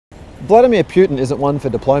Vladimir Putin isn't one for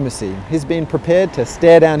diplomacy. He's been prepared to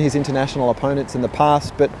stare down his international opponents in the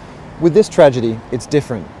past, but with this tragedy, it's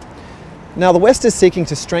different. Now, the West is seeking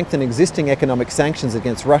to strengthen existing economic sanctions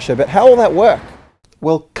against Russia, but how will that work?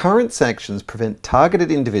 Well, current sanctions prevent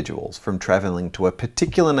targeted individuals from travelling to a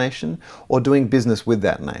particular nation or doing business with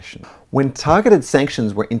that nation. When targeted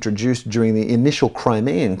sanctions were introduced during the initial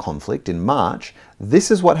Crimean conflict in March,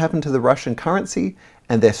 this is what happened to the Russian currency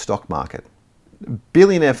and their stock market.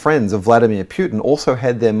 Billionaire friends of Vladimir Putin also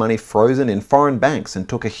had their money frozen in foreign banks and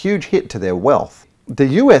took a huge hit to their wealth. The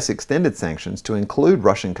US extended sanctions to include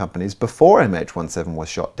Russian companies before MH17 was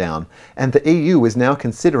shot down, and the EU is now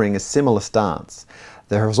considering a similar stance.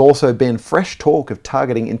 There has also been fresh talk of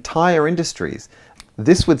targeting entire industries.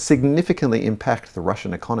 This would significantly impact the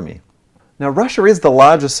Russian economy. Now, Russia is the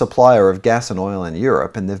largest supplier of gas and oil in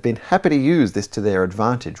Europe, and they've been happy to use this to their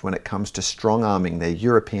advantage when it comes to strong-arming their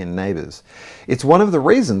European neighbours. It's one of the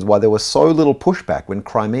reasons why there was so little pushback when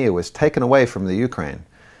Crimea was taken away from the Ukraine.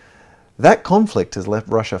 That conflict has left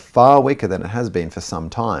Russia far weaker than it has been for some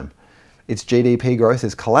time. Its GDP growth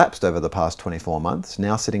has collapsed over the past 24 months,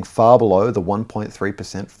 now sitting far below the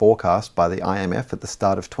 1.3% forecast by the IMF at the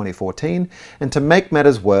start of 2014, and to make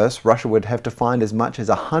matters worse, Russia would have to find as much as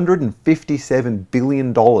 $157 billion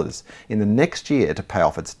in the next year to pay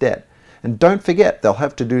off its debt. And don't forget, they'll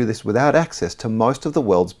have to do this without access to most of the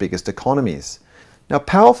world's biggest economies. Now,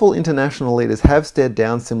 powerful international leaders have stared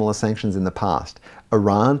down similar sanctions in the past.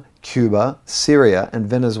 Iran, Cuba, Syria and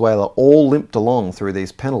Venezuela all limped along through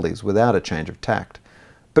these penalties without a change of tact.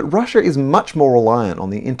 But Russia is much more reliant on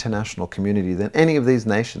the international community than any of these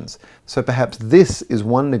nations, so perhaps this is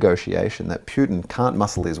one negotiation that Putin can't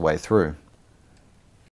muscle his way through.